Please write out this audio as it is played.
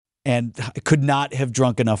and I could not have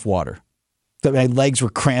drunk enough water. My legs were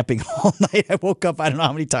cramping all night. I woke up, I don't know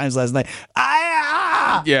how many times last night.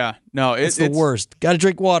 Yeah, no, it's the worst. Got to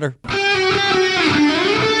drink water.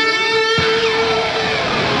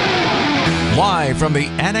 Live from the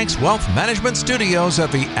Annex Wealth Management Studios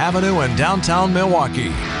at the Avenue in downtown Milwaukee,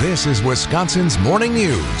 this is Wisconsin's Morning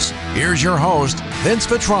News. Here's your host, Vince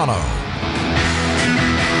Vitrano.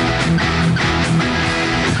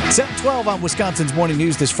 7:12 on Wisconsin's Morning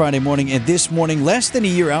News this Friday morning. And this morning, less than a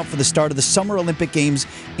year out for the start of the Summer Olympic Games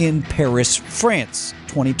in Paris, France.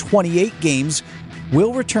 2028 games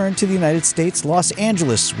will return to the United States. Los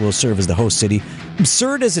Angeles will serve as the host city.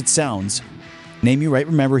 Absurd as it sounds, name you right,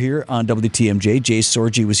 remember here on WTMJ, Jay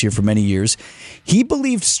Sorgi was here for many years. He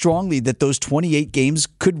believed strongly that those 28 games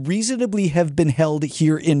could reasonably have been held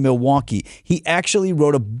here in Milwaukee. He actually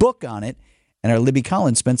wrote a book on it, and our Libby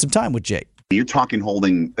Collins spent some time with Jay. You're talking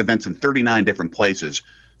holding events in 39 different places,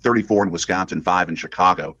 34 in Wisconsin, 5 in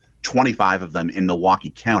Chicago, 25 of them in Milwaukee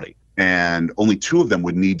County. And only 2 of them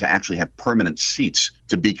would need to actually have permanent seats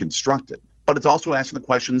to be constructed. But it's also asking the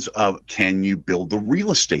questions of, can you build the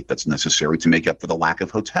real estate that's necessary to make up for the lack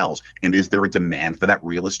of hotels? And is there a demand for that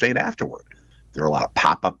real estate afterward? There are a lot of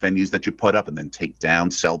pop-up venues that you put up and then take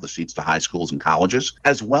down, sell the seats to high schools and colleges,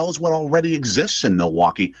 as well as what already exists in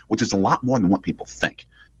Milwaukee, which is a lot more than what people think.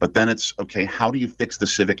 But then it's, okay, how do you fix the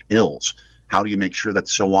civic ills? How do you make sure that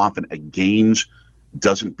so often a games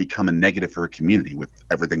doesn't become a negative for a community, with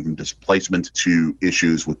everything from displacement to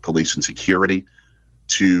issues with police and security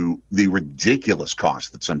to the ridiculous costs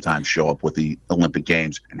that sometimes show up with the Olympic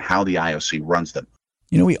Games and how the IOC runs them?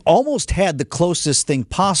 You know, we almost had the closest thing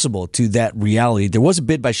possible to that reality. There was a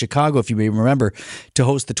bid by Chicago, if you may remember, to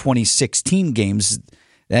host the 2016 games.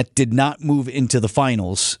 That did not move into the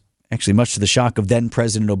finals. Actually, much to the shock of then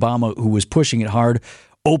President Obama, who was pushing it hard.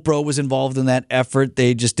 Oprah was involved in that effort.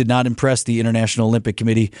 They just did not impress the International Olympic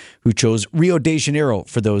Committee, who chose Rio de Janeiro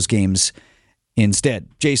for those games instead.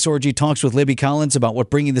 Jay Sorgi talks with Libby Collins about what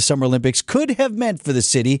bringing the Summer Olympics could have meant for the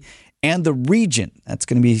city and the region. That's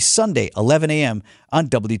going to be Sunday, 11 a.m. on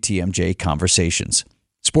WTMJ Conversations.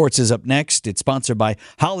 Sports is up next. It's sponsored by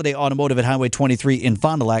Holiday Automotive at Highway 23 in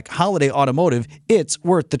Fond du Lac. Holiday Automotive, it's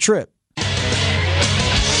worth the trip.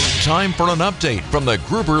 Time for an update from the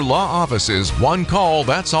Gruber Law Office's One Call,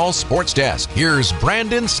 That's All Sports Desk. Here's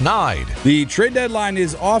Brandon Snide. The trade deadline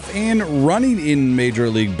is off and running in Major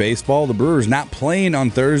League Baseball. The Brewers not playing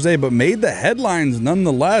on Thursday, but made the headlines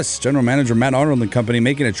nonetheless. General Manager Matt Arnold and company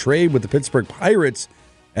making a trade with the Pittsburgh Pirates,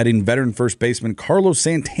 adding veteran first baseman Carlos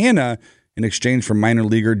Santana in exchange for minor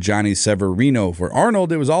leaguer Johnny Severino. For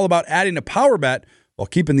Arnold, it was all about adding a power bat while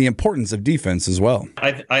keeping the importance of defense as well.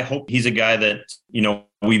 I hope he's a guy that,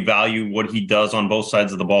 we value what he does on both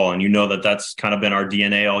sides of the ball. And that's kind of been our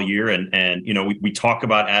DNA all year. And we talk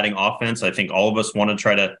about adding offense. I think all of us want to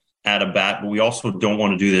try to add a bat, but we also don't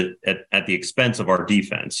want to do that at the expense of our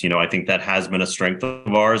defense. I think that has been a strength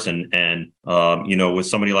of ours. And with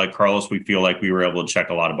somebody like Carlos, we feel like we were able to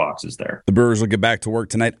check a lot of boxes there. The Brewers will get back to work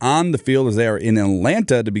tonight on the field as they are in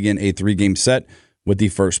Atlanta to begin a 3-game set with the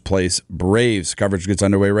first place Braves. Coverage gets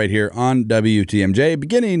underway right here on WTMJ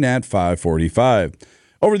beginning at 5:45.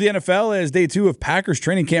 Over the NFL, as day 2 of Packers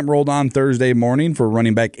training camp rolled on Thursday morning for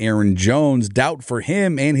running back Aaron Jones, doubt for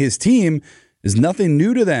him and his team is nothing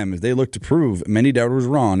new to them as they look to prove many doubters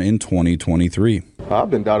wrong in 2023.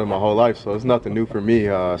 I've been doubting my whole life, so it's nothing new for me.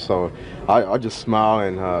 So I just smile,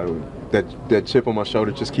 and that chip on my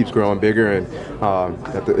shoulder just keeps growing bigger. And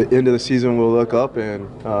at the end of the season, we'll look up and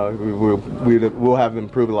we'll have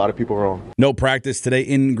improved a lot of people wrong. No practice today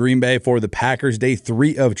in Green Bay for the Packers. Day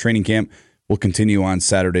 3 of training camp will continue on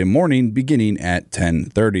Saturday morning beginning at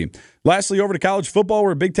 10:30. Lastly, over to college football,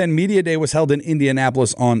 where Big Ten Media Day was held in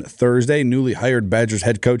Indianapolis on Thursday. Newly hired Badgers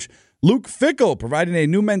head coach Luke Fickell providing a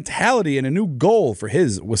new mentality and a new goal for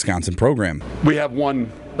his Wisconsin program. We have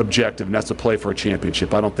one objective, and that's to play for a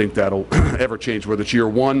championship. I don't think that'll ever change, whether it's year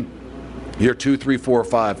 1, year 2, 3, 4, or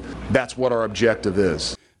 5. That's what our objective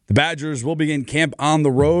is. The Badgers will begin camp on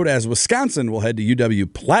the road as Wisconsin will head to UW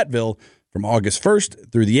Platteville from August 1st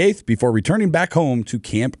through the 8th before returning back home to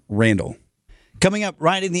Camp Randall. Coming up,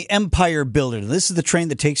 riding the Empire Builder. This is the train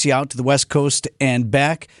that takes you out to the West Coast and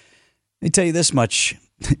back. Let me tell you this much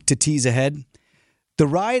to tease ahead. The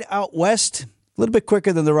ride out west, a little bit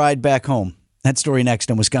quicker than the ride back home. That story next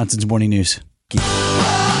on Wisconsin's Morning News.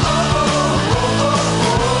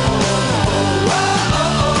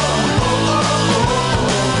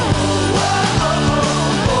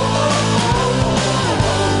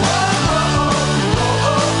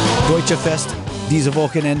 Deutsche Fest, diese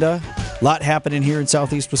Wochenende. A lot happening here in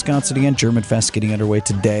southeast Wisconsin again. German Fest getting underway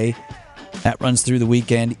today. That runs through the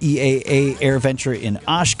weekend. EAA AirVenture in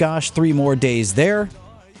Oshkosh, 3 more days there.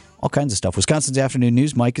 All kinds of stuff. Wisconsin's Afternoon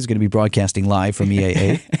News. Mike is going to be broadcasting live from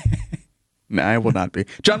EAA. No, I will not be.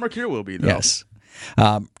 John Mercure will be, though. Yes.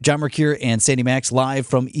 John Mercure and Sandy Max live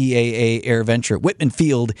from EAA AirVenture at Whitman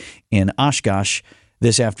Field in Oshkosh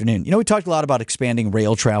this afternoon. You know, we talked a lot about expanding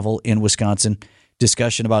rail travel in Wisconsin.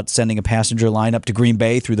 Discussion about sending a passenger line up to Green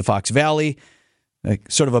Bay through the Fox Valley.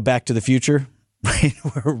 Sort of a Back to the Future, right?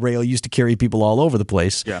 Where rail used to carry people all over the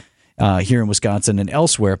place. Yeah. Here in Wisconsin and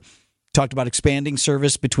elsewhere. Talked about expanding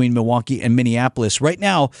service between Milwaukee and Minneapolis. Right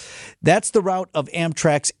now, that's the route of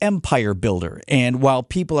Amtrak's Empire Builder. And while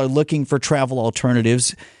people are looking for travel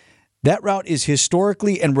alternatives, that route is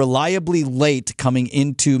historically and reliably late coming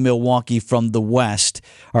into Milwaukee from the west.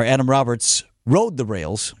 Our Adam Roberts rode the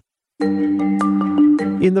rails.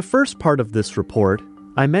 In the first part of this report,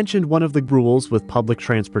 I mentioned one of the rules with public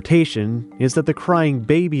transportation is that the crying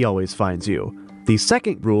baby always finds you. The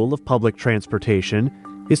second rule of public transportation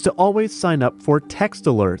is to always sign up for text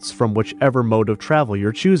alerts from whichever mode of travel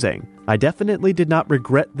you're choosing. I definitely did not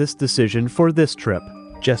regret this decision for this trip.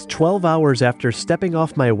 Just 12 hours after stepping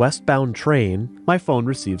off my westbound train, my phone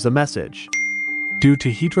receives a message. Due to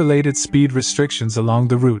heat-related speed restrictions along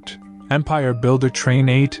the route, Empire Builder Train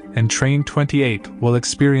 8 and Train 28 will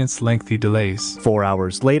experience lengthy delays. 4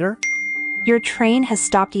 hours later, your train has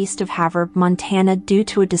stopped east of Havre, Montana due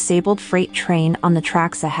to a disabled freight train on the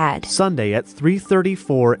tracks ahead. Sunday at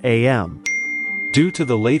 3:34 a.m. Due to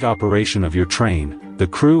the late operation of your train, the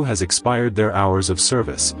crew has expired their hours of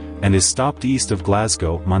service and is stopped east of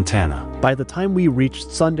Glasgow, Montana. By the time we reached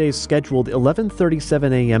Sunday's scheduled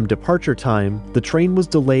 11:37 a.m. departure time, the train was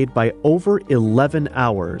delayed by over 11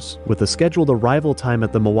 hours, with a scheduled arrival time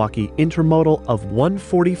at the Milwaukee Intermodal of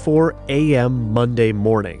 1:44 a.m. Monday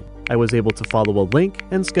morning. I was able to follow a link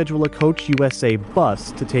and schedule a Coach USA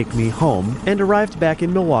bus to take me home and arrived back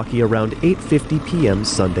in Milwaukee around 8:50 p.m.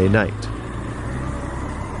 Sunday night.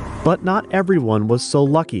 But not everyone was so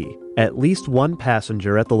lucky. At least one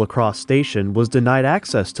passenger at the La Crosse station was denied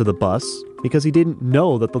access to the bus because he didn't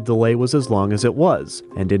know that the delay was as long as it was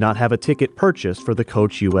and did not have a ticket purchased for the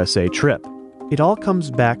Coach USA trip. It all comes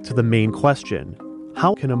back to the main question.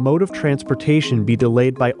 How can a mode of transportation be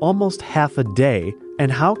delayed by almost half a day,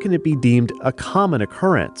 and how can it be deemed a common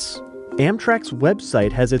occurrence? Amtrak's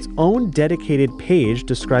website has its own dedicated page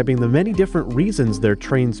describing the many different reasons their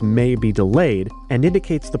trains may be delayed, and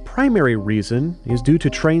indicates the primary reason is due to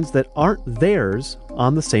trains that aren't theirs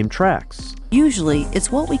on the same tracks. Usually,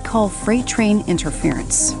 it's what we call freight train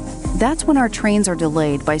interference. That's when our trains are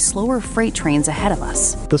delayed by slower freight trains ahead of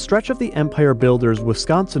us. The stretch of the Empire Builder's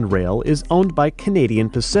Wisconsin Rail is owned by Canadian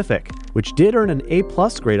Pacific, which did earn an A+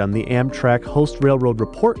 grade on the Amtrak Host Railroad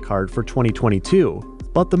Report Card for 2022.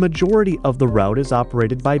 But the majority of the route is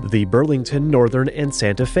operated by the Burlington, Northern, and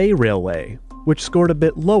Santa Fe Railway, which scored a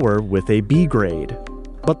bit lower with a B grade.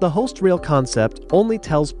 But the Host Rail concept only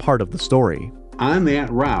tells part of the story. On that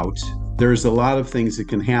route, there's a lot of things that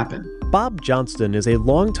can happen. Bob Johnston is a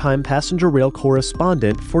longtime passenger rail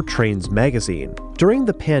correspondent for Trains magazine. During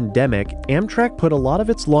the pandemic, Amtrak put a lot of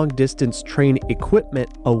its long-distance train equipment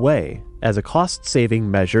away as a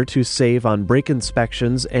cost-saving measure to save on brake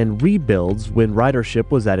inspections and rebuilds when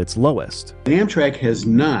ridership was at its lowest. Amtrak has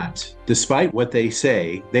not, despite what they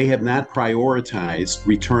say, they have not prioritized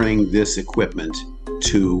returning this equipment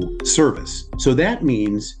to service. So that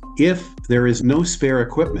means if there is no spare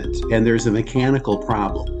equipment and there's a mechanical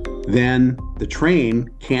problem, then the train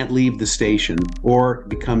can't leave the station or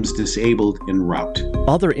becomes disabled en route.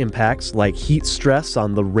 Other impacts like heat stress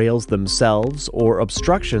on the rails themselves or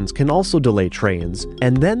obstructions can also delay trains.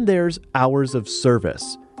 And then there's hours of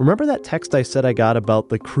service. Remember that text I said I got about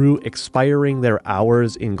the crew expiring their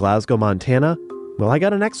hours in Glasgow, Montana? Well, I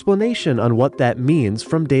got an explanation on what that means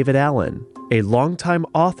from David Allen, a longtime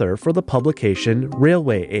author for the publication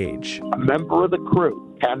Railway Age. A member of the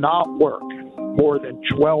crew cannot work more than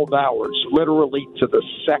 12 hours, literally to the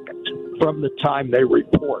second, from the time they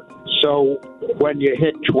report. So when you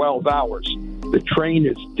hit 12 hours, the train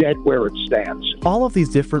is dead where it stands. All of these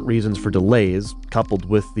different reasons for delays, coupled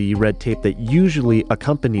with the red tape that usually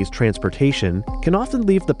accompanies transportation, can often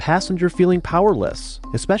leave the passenger feeling powerless,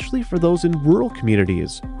 especially for those in rural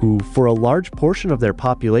communities, who, for a large portion of their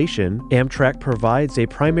population, Amtrak provides a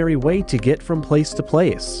primary way to get from place to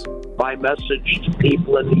place. My message to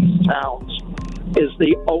people in these towns is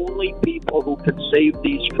the only people who can save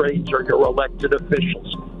these trains are your elected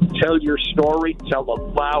officials. Tell your story, tell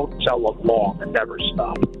them loud, tell them long, and never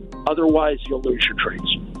stop. Otherwise, you'll lose your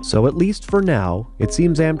trains. So at least for now, it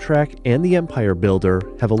seems Amtrack and the Empire Builder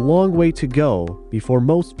have a long way to go before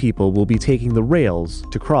most people will be taking the rails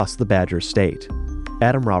to cross the Badger State.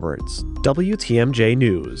 Adam Roberts, WTMJ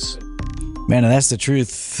News. Man, and that's the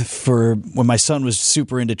truth. For when my son was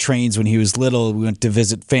super into trains when he was little, we went to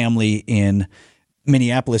visit family in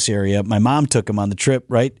Minneapolis area. My mom took him on the trip,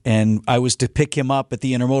 right? And I was to pick him up at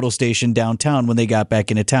the intermodal station downtown when they got back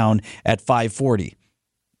into town at 5:40.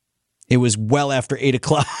 It was well after 8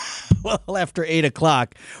 o'clock. Well after 8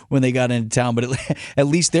 o'clock when they got into town, but at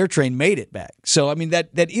least their train made it back. So, I mean, that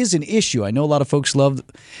is an issue. I know a lot of folks love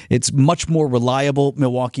it's much more reliable,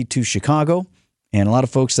 Milwaukee to Chicago. And a lot of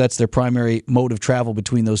folks, that's their primary mode of travel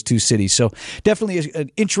between those two cities. So definitely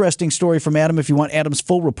an interesting story from Adam. If you want Adam's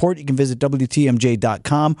full report, you can visit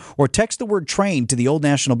WTMJ.com or text the word train to the Old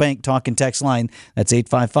National Bank talk and text line. That's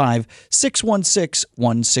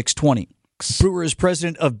 855-616-1620. Brewers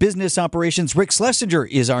President of Business Operations, Rick Schlesinger,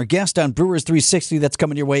 is our guest on Brewers 360. That's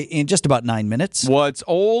coming your way in just about 9 minutes. What's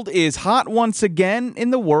old is hot once again in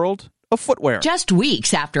the world of footwear. Just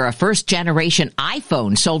weeks after a first-generation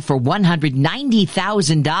iPhone sold for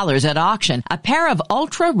 $190,000 at auction, a pair of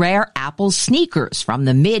ultra-rare Apple sneakers from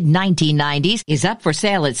the mid-1990s is up for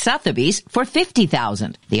sale at Sotheby's for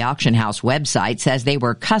 $50,000. The auction house website says they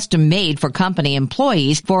were custom-made for company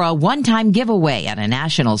employees for a one-time giveaway at a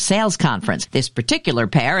national sales conference. This particular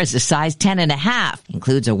pair is a size 10.5,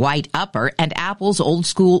 includes a white upper and Apple's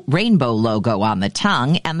old-school rainbow logo on the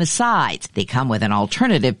tongue and the sides. They come with an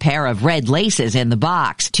alternative pair of red laces in the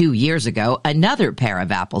box. 2 years ago, another pair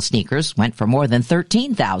of Apple sneakers went for more than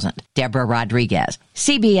 $13,000. Deborah Rodriguez,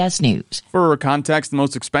 CBS News. For context, the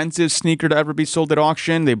most expensive sneaker to ever be sold at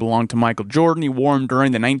auction. They belong to Michael Jordan. He wore them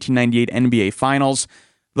during the 1998 NBA Finals.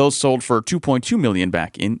 Those sold for $2.2 million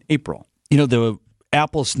back in April. You know, the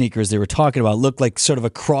Apple sneakers they were talking about look like sort of a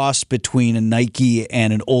cross between a Nike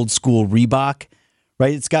and an old school Reebok,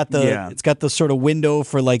 right? It's got the sort of window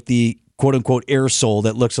for like the quote unquote air sole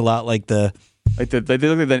that looks a lot like the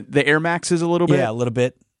Air Maxes a little bit. Yeah, a little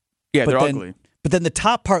bit. Yeah, they're ugly. But then the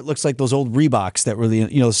top part looks like those old Reeboks that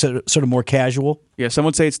were, sort of more casual. Yeah, some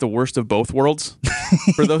would say it's the worst of both worlds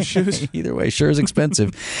for those shoes. Either way, sure is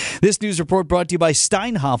expensive. This news report brought to you by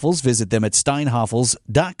Steinhoffels. Visit them at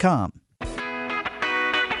steinhoffels.com.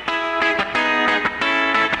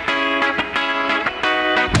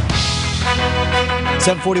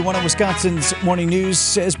 741 on Wisconsin's Morning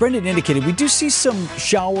News. As Brendan indicated, we do see some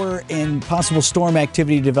shower and possible storm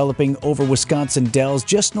activity developing over Wisconsin Dells,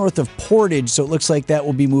 just north of Portage. So it looks like that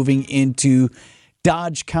will be moving into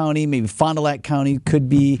Dodge County, maybe Fond du Lac County could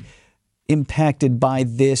be impacted by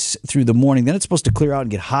this through the morning. Then it's supposed to clear out and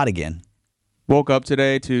get hot again. Woke up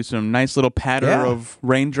today to some nice little patter of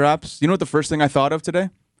raindrops. You know what the first thing I thought of today?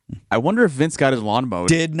 I wonder if Vince got his lawn mowed.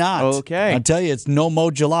 Did not. Okay. I'll tell you, it's no mow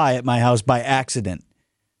July at my house by accident.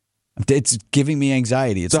 It's giving me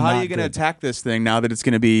anxiety. It's so how are you going to attack this thing now that it's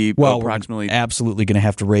going to be approximately... We're absolutely going to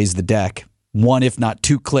have to raise the deck. One, if not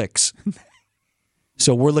two clicks.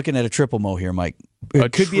 So we're looking at a triple mow here, Mike.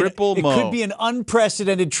 It could be an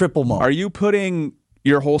unprecedented triple mow. Are you putting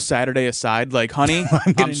your whole Saturday aside? Like, honey,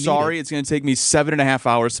 I'm sorry. It's going to take me 7.5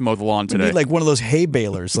 hours to mow the lawn today. Need like one of those hay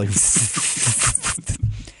balers. Like,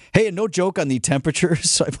 hey, and no joke on the temperatures.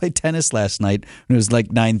 So I played tennis last night when it was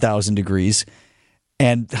like 9,000 degrees.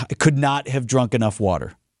 And I could not have drunk enough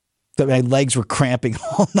water. My legs were cramping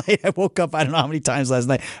all night. I woke up, I don't know how many times last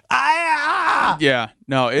night. Yeah,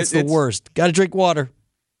 no, it's the worst. Got to drink water.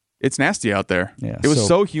 It's nasty out there. Yeah, it was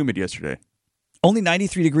so humid yesterday. Only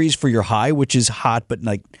 93 degrees for your high, which is hot, but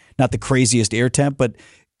like not the craziest air temp, but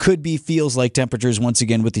feels like temperatures once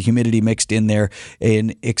again with the humidity mixed in there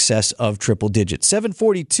in excess of triple digits.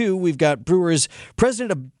 742, we've got Brewers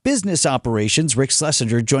President of Business Operations, Rick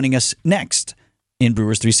Schlesinger, joining us next in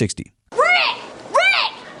Brewers 360.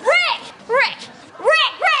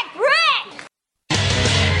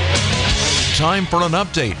 Time for an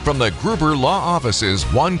update from the Gruber Law Office's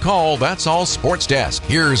One Call, That's All Sports Desk.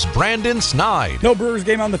 Here's Brandon Snide. No Brewers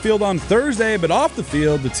game on the field on Thursday, but off the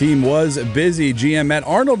field, the team was busy. GM Matt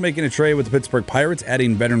Arnold making a trade with the Pittsburgh Pirates,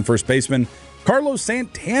 adding veteran first baseman Carlos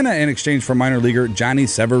Santana in exchange for minor leaguer Johnny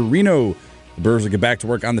Severino. The Brewers will get back to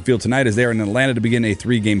work on the field tonight as they are in Atlanta to begin a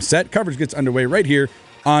 3-game set. Coverage gets underway right here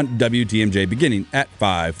on WTMJ beginning at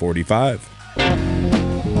 5:45.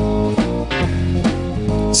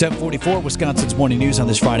 744, Wisconsin's Morning News on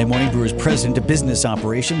this Friday morning. Brewers President of Business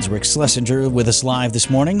Operations, Rick Schlesinger, with us live this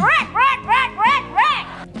morning. Rick!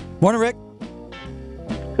 Morning, Rick.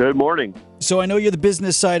 Good morning. So I know you're the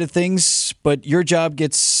business side of things, but your job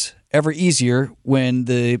gets ever easier when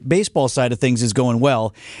the baseball side of things is going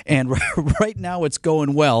well. And right now it's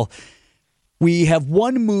going well. We have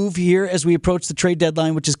one move here as we approach the trade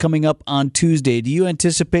deadline, which is coming up on Tuesday. Do you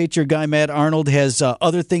anticipate your guy Matt Arnold has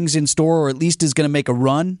other things in store, or at least is going to make a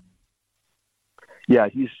run? Yeah,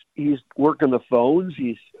 he's working the phones.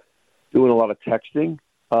 He's doing a lot of texting.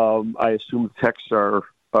 I assume texts are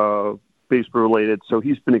baseball related. So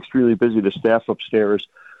he's been extremely busy. The staff upstairs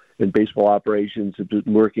in baseball operations have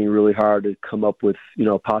been working really hard to come up with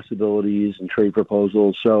possibilities and trade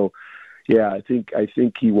proposals. So. Yeah, I think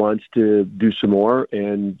he wants to do some more,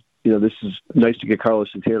 and this is nice to get Carlos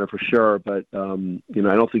Santana for sure. But I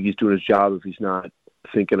don't think he's doing his job if he's not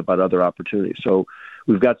thinking about other opportunities. So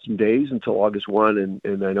we've got some days until August 1,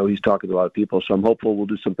 and I know he's talking to a lot of people. So I'm hopeful we'll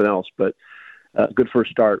do something else. But good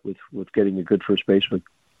first start with getting a good first baseman.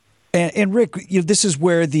 And Rick, this is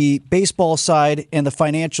where the baseball side and the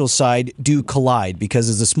financial side do collide, because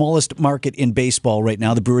as the smallest market in baseball right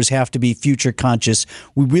now, the Brewers have to be future conscious.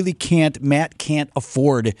 Matt can't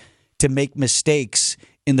afford to make mistakes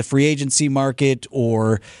in the free agency market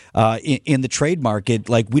or in the trade market.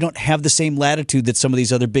 Like, we don't have the same latitude that some of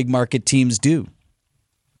these other big market teams do.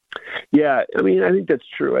 Yeah, I think that's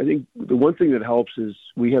true. I think the one thing that helps is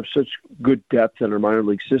we have such good depth in our minor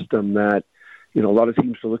league system that a lot of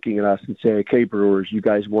teams are looking at us and saying, okay, Brewers, you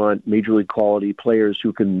guys want major league quality players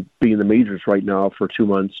who can be in the majors right now for 2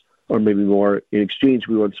 months or maybe more. In exchange,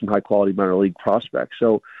 we want some high quality minor league prospects.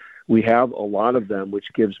 So we have a lot of them, which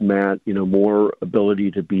gives Matt, more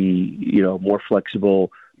ability to be, more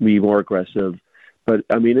flexible, be more aggressive. But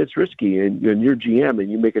it's risky, and you're GM and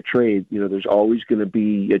you make a trade, there's always going to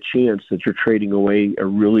be a chance that you're trading away a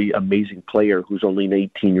really amazing player who's only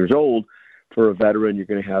 18 years old for a veteran you're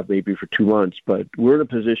going to have maybe for 2 months. But we're in a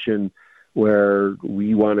position where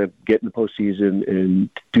we want to get in the postseason and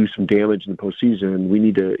do some damage in the postseason. We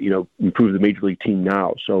need to, improve the major league team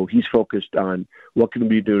now. So he's focused on what can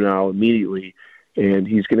we do now immediately. And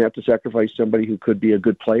he's going to have to sacrifice somebody who could be a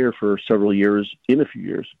good player for several years in a few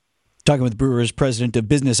years. Talking with Brewers President of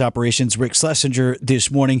Business Operations, Rick Schlesinger, this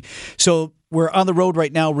morning. So we're on the road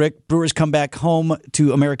right now, Rick. Brewers come back home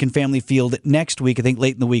to American Family Field next week, I think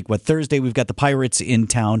late in the week. Thursday, we've got the Pirates in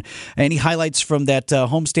town. Any highlights from that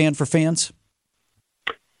homestand for fans?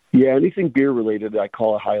 Yeah, anything beer-related I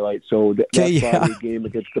call a highlight. So that Friday game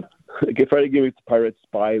against the Pirates,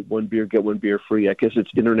 buy one beer, get one beer free. I guess it's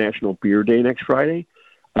International Beer Day next Friday.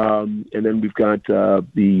 And then we've got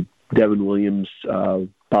the Devin Williams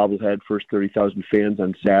bobblehead, first 30,000 fans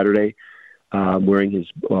on Saturday, wearing his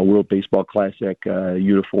World Baseball Classic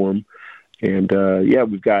uniform. And,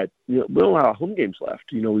 we've got a lot of home games left.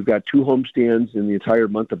 We've got 2 homestands in the entire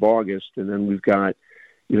month of August, and then we've got,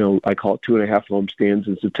 I call it 2.5 homestands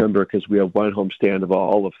in September because we have 1 homestand of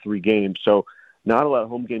all of 3 games. So not a lot of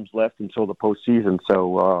home games left until the postseason.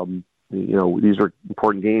 So, these are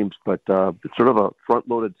important games, but it's sort of a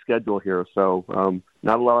front-loaded schedule here. So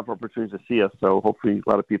not a lot of opportunities to see us. So hopefully a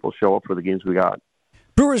lot of people show up for the games we got.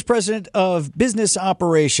 Brewers President of Business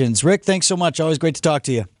Operations. Rick, thanks so much. Always great to talk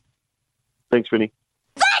to you. Thanks, Vinny.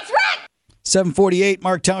 Thanks, Rick! 7:48,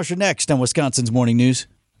 Mark Tauscher next on Wisconsin's Morning News.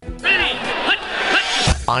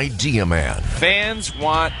 Idea Man. Fans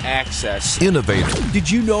want access. Innovator. Did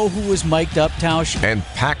you know who was mic'd up, Tausch? And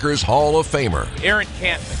Packers Hall of Famer. Aaron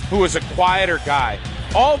Cantman, who was a quieter guy.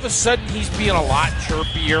 All of a sudden, he's being a lot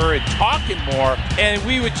chirpier and talking more, and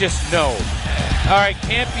we would just know. All right,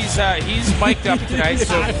 Campy's he's mic'd up tonight,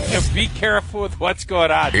 so be careful with what's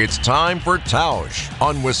going on. It's time for Tausch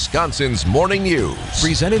on Wisconsin's Morning News.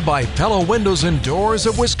 Presented by Pella Windows and Doors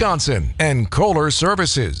of Wisconsin and Kohler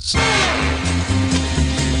Services.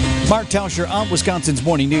 Mark Tauscher on Wisconsin's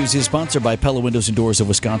Morning News is sponsored by Pella Windows and Doors of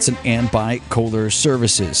Wisconsin and by Kohler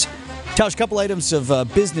Services. Tausch, a couple items of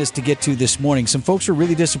business to get to this morning. Some folks were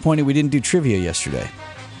really disappointed we didn't do trivia yesterday.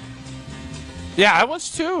 Yeah, I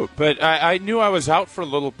was too, but I knew I was out for a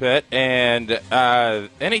little bit, and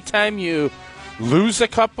anytime you lose a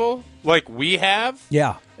couple, like we have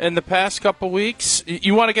in the past couple weeks,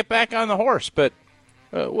 you want to get back on the horse, but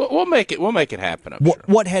we'll make it happen, I'm sure.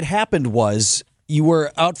 What had happened was you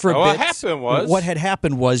were out for a bit. What had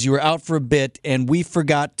happened was you were out for a bit, and we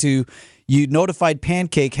forgot to. You notified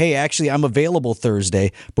Pancake, hey, actually, I'm available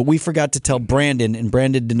Thursday, but we forgot to tell Brandon, and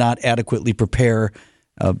Brandon did not adequately prepare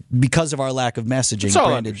because of our lack of messaging.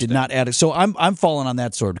 Brandon did not so I'm falling on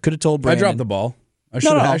that sword. Could have told Brandon. I dropped the ball. I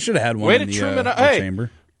should have had one in the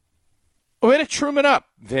chamber. Way to Truman up,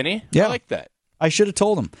 Vinny. Yeah. I like that. I should have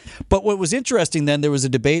told him. But what was interesting then, there was a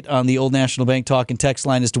debate on the Old National Bank Talk and text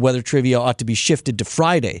line as to whether trivia ought to be shifted to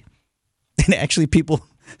Friday. And actually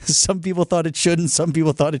some people thought it should and some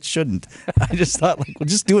people thought it shouldn't. I just thought, we'll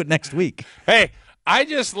just do it next week. Hey, I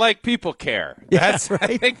just like people care. Yeah, right?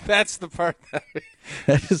 I think that's the part.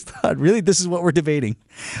 I just thought, really, this is what we're debating.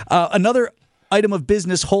 Another item of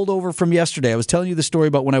business holdover from yesterday. I was telling you the story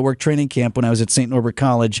about when I worked training camp when I was at St. Norbert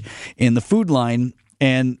College in the food line,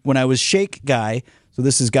 and when I was shake guy. So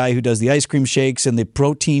this is a guy who does the ice cream shakes and the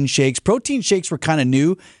protein shakes. Protein shakes were kind of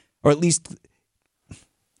new, or at least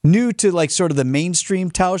new to like sort of the mainstream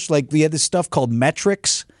Tausch. Like we had this stuff called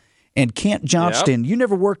Metrics and Kent Johnston. Yep. You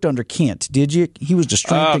never worked under Kent, did you? He was the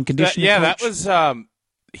strength and conditioning coach. That was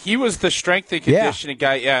he was the strength and conditioning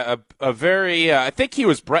guy. Yeah, a very I think he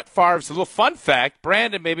was Brett Favre's, a little fun fact,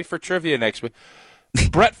 Brandon, maybe for trivia next week.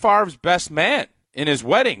 Brett Favre's best man in his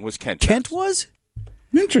wedding was Kent Johnston. Kent was?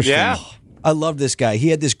 Interesting. Yeah. I love this guy. He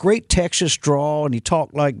had this great Texas drawl, and he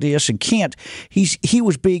talked like this. And Kent, he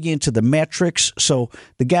was big into the metrics, so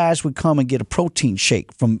the guys would come and get a protein shake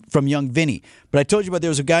from young Vinny. But I told you about there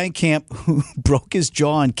was a guy in camp who broke his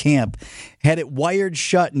jaw in camp, had it wired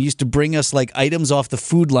shut, and used to bring us like items off the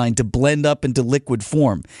food line to blend up into liquid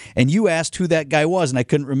form. And you asked who that guy was, and I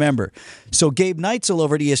couldn't remember. So Gabe Neitzel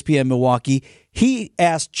over at ESPN Milwaukee, he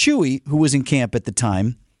asked Chewy, who was in camp at the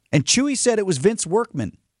time, and Chewy said it was Vince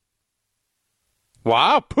Workman.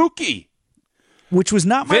 Wow, Pookie. Which was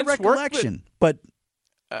not my recollection, but...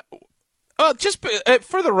 just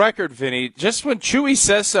for the record, Vinny, just when Chewy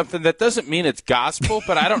says something, that doesn't mean it's gospel,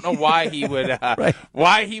 but I don't know why he would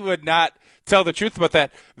why he would not tell the truth about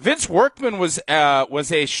that. Vince Workman was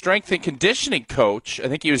a strength and conditioning coach. I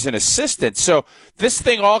think he was an assistant. So this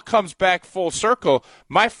thing all comes back full circle.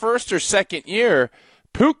 My first or second year,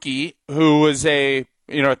 Pookie, who was a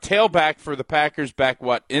tailback for the Packers back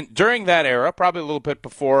during that era, probably a little bit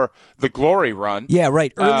before the glory run. Yeah,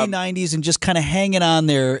 right. Early 90s and just kind of hanging on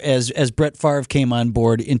there as Brett Favre came on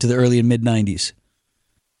board into the early and mid 90s.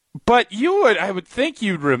 But I would think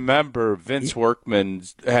you'd remember Vince Workman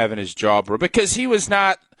having his jaw broken because he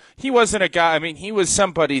wasn't a guy. I mean, he was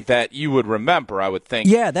somebody that you would remember, I would think.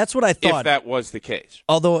 Yeah, that's what I thought. If that was the case.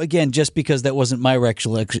 Although, again, just because that wasn't my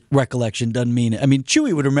recollection doesn't mean it. I mean,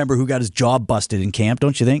 Chewy would remember who got his jaw busted in camp,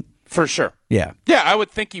 don't you think? For sure. Yeah. Yeah, I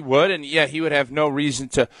would think he would, and yeah, he would have no reason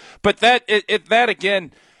to. But that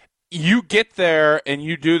again, you get there and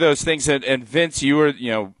you do those things, and Vince, you were,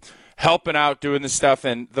 helping out, doing this stuff,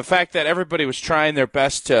 and the fact that everybody was trying their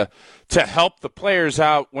best to help the players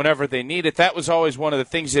out whenever they need it, that was always one of the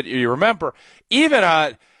things that you remember. Even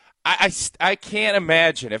I can't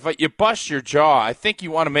imagine if you bust your jaw. I think you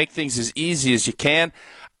want to make things as easy as you can.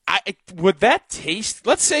 Would that taste?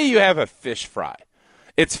 Let's say you have a fish fry.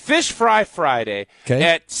 It's Fish Fry Friday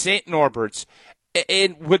at St. Norbert's,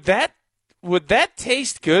 and would that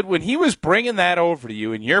taste good when he was bringing that over to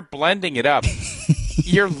you and you're blending it up?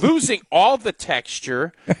 You're losing all the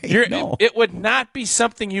texture. It would not be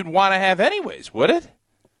something you'd want to have anyways, would it?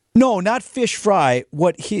 No, not fish fry.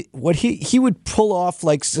 What he would pull off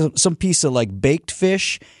like some piece of like baked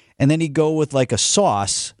fish, and then he'd go with like a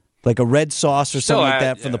sauce, like a red sauce or something like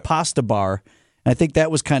that from the pasta bar. And I think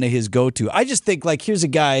that was kind of his go-to. I just think like here's a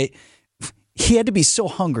guy. He had to be so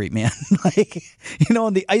hungry, man.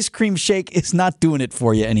 And the ice cream shake is not doing it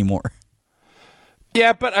for you anymore.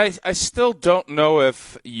 Yeah, but I still don't know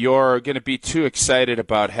if you're going to be too excited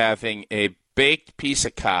about having a baked piece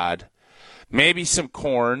of cod, maybe some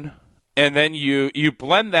corn, and then you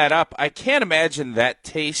blend that up. I can't imagine that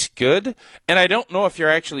tastes good, and I don't know if you're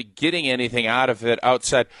actually getting anything out of it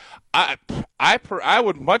outside. I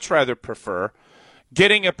would much rather prefer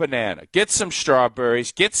getting a banana, get some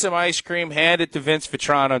strawberries, get some ice cream, hand it to Vince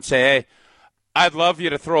Vitrano and say, hey, I'd love you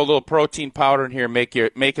to throw a little protein powder in here and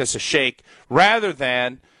make us a shake, rather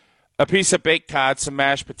than a piece of baked cod, some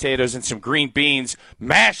mashed potatoes, and some green beans.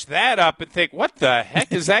 Mash that up and think, what the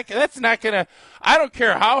heck is that? That's not going to – I don't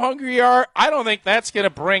care how hungry you are. I don't think that's going to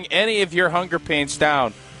bring any of your hunger pains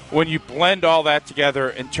down when you blend all that together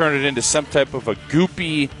and turn it into some type of a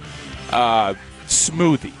goopy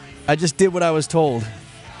smoothie. I just did what I was told.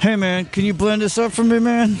 Hey, man, can you blend this up for me,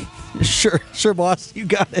 man? Sure, boss. You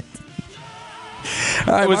got it.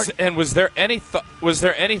 All right, was there any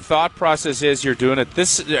thought process as you're doing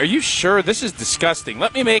it? Are you sure this is disgusting?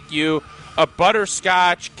 Let me make you a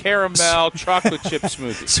butterscotch caramel chocolate chip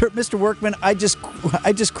smoothie. Sir, Mr. Workman, I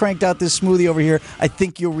just cranked out this smoothie over here. I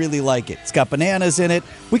think you'll really like it. It's got bananas in it.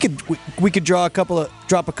 We could drop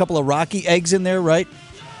a couple of Rocky eggs in there, right?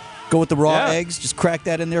 Go with the raw eggs. Just crack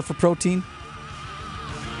that in there for protein.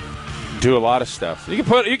 Do a lot of stuff. You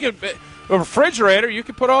can a refrigerator. You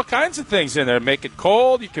can put all kinds of things in there. Make it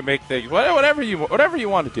cold. You can make things whatever you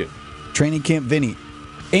want to do. Training Camp Vinny.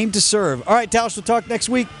 Aim to serve. All right, Tauscher, we'll talk next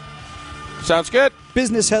week. Sounds good.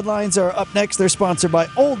 Business headlines are up next. They're sponsored by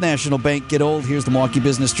Old National Bank. Get old. Here's the Milwaukee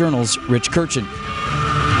Business Journal's Rich Kirchen.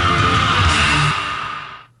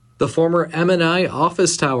 The former M&I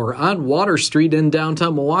office tower on Water Street in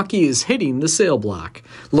downtown Milwaukee is hitting the sale block.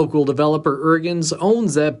 Local developer Ergens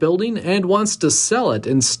owns that building and wants to sell it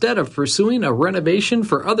instead of pursuing a renovation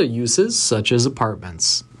for other uses, such as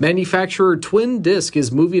apartments. Manufacturer Twin Disc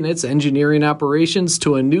is moving its engineering operations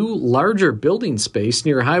to a new, larger building space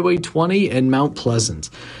near Highway 20 and Mount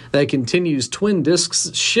Pleasant. That continues Twin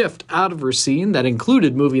Disc's shift out of Racine that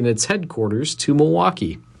included moving its headquarters to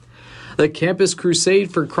Milwaukee. The Campus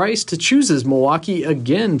Crusade for Christ chooses Milwaukee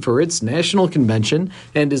again for its national convention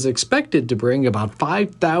and is expected to bring about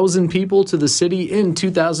 5,000 people to the city in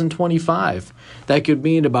 2025. That could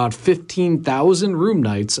mean about 15,000 room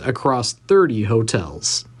nights across 30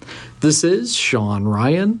 hotels. This is Sean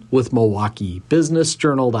Ryan with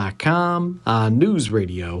MilwaukeeBusinessJournal.com on News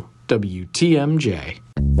Radio WTMJ.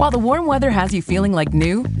 While the warm weather has you feeling like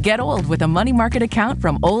new, get old with a money market account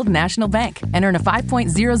from Old National Bank and earn a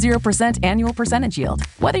 5.00% annual percentage yield.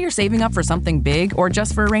 Whether you're saving up for something big or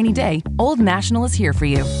just for a rainy day, Old National is here for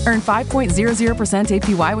you. Earn 5.00%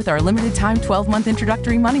 APY with our limited time 12-month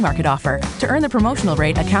introductory money market offer. To earn the promotional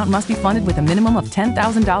rate, account must be funded with a minimum of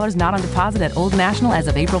 $10,000 not on deposit at Old National as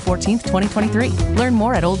of April 14th, 2023. Learn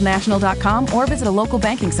more at oldnational.com or visit a local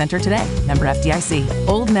banking center today. Member FDIC.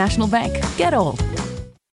 Old National Bank. Get old.